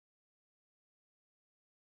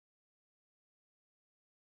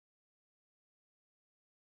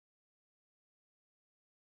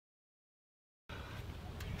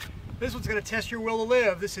This one's going to test your will to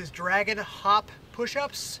live. This is dragon hop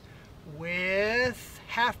push-ups with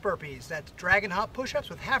half burpees. That's dragon hop push-ups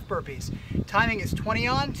with half burpees. Timing is 20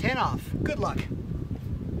 on, 10 off. Good luck.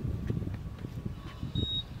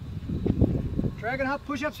 Dragon hop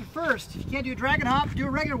push-ups are first. If you can't do a dragon hop, do a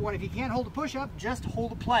regular one. If you can't hold a push-up, just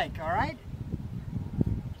hold a plank, all right?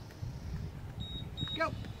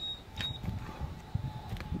 Go.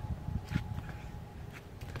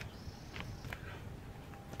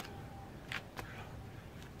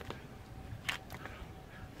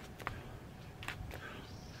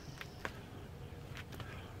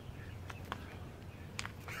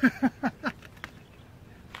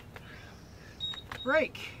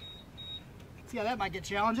 Break. See how that might get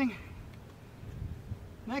challenging.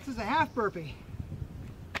 Next is a half burpee.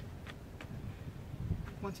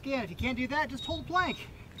 Once again, if you can't do that, just hold a plank.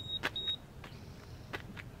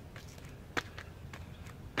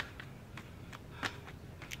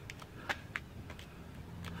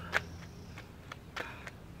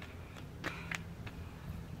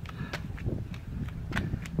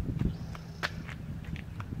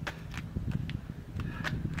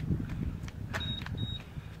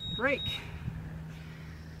 Break.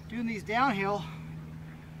 Doing these downhill,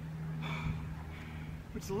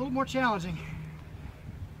 which is a little more challenging.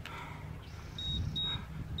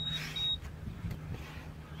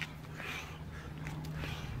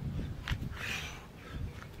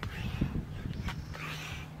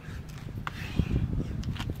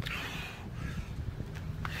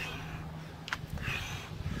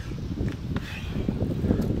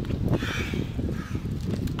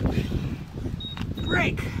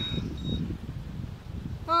 Break.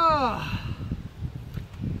 Oh,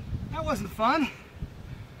 that wasn't fun.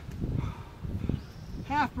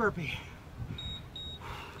 Half burpee.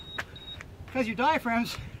 Because your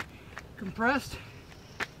diaphragm's compressed,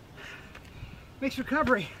 makes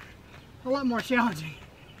recovery a lot more challenging.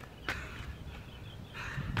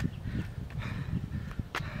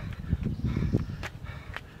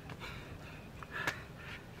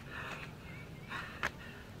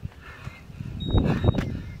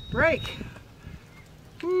 Break.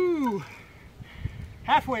 Woo.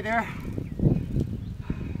 Halfway there.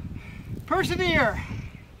 Persevere.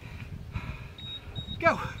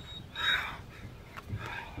 Go.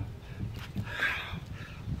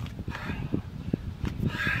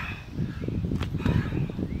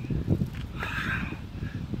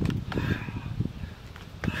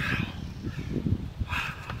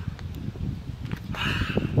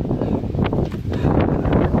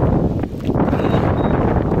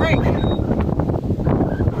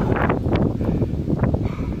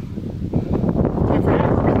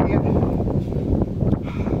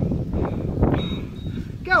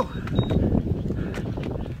 Go!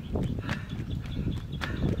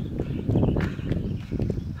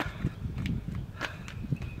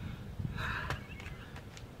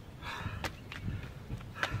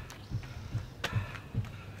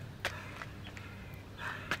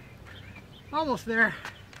 Almost there.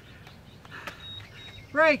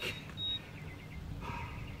 Break.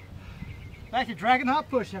 Back to dragon hop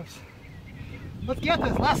push-ups. Let's get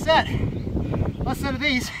this. Last set. Last set of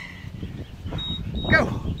these.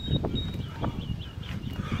 Go.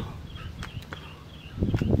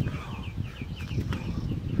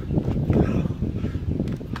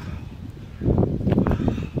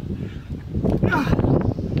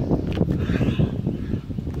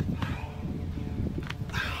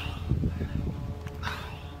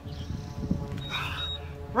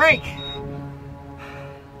 Break.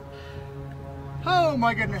 Oh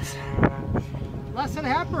my goodness. Last set of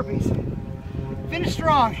half burpees. Finish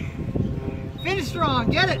strong. Finish strong.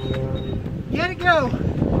 Get it. Get it, go.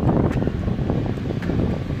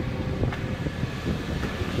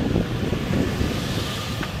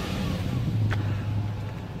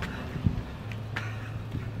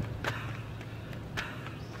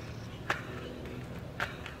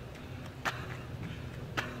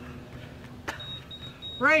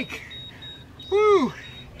 Break. Woo.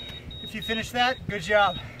 If you finish that, good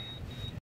job.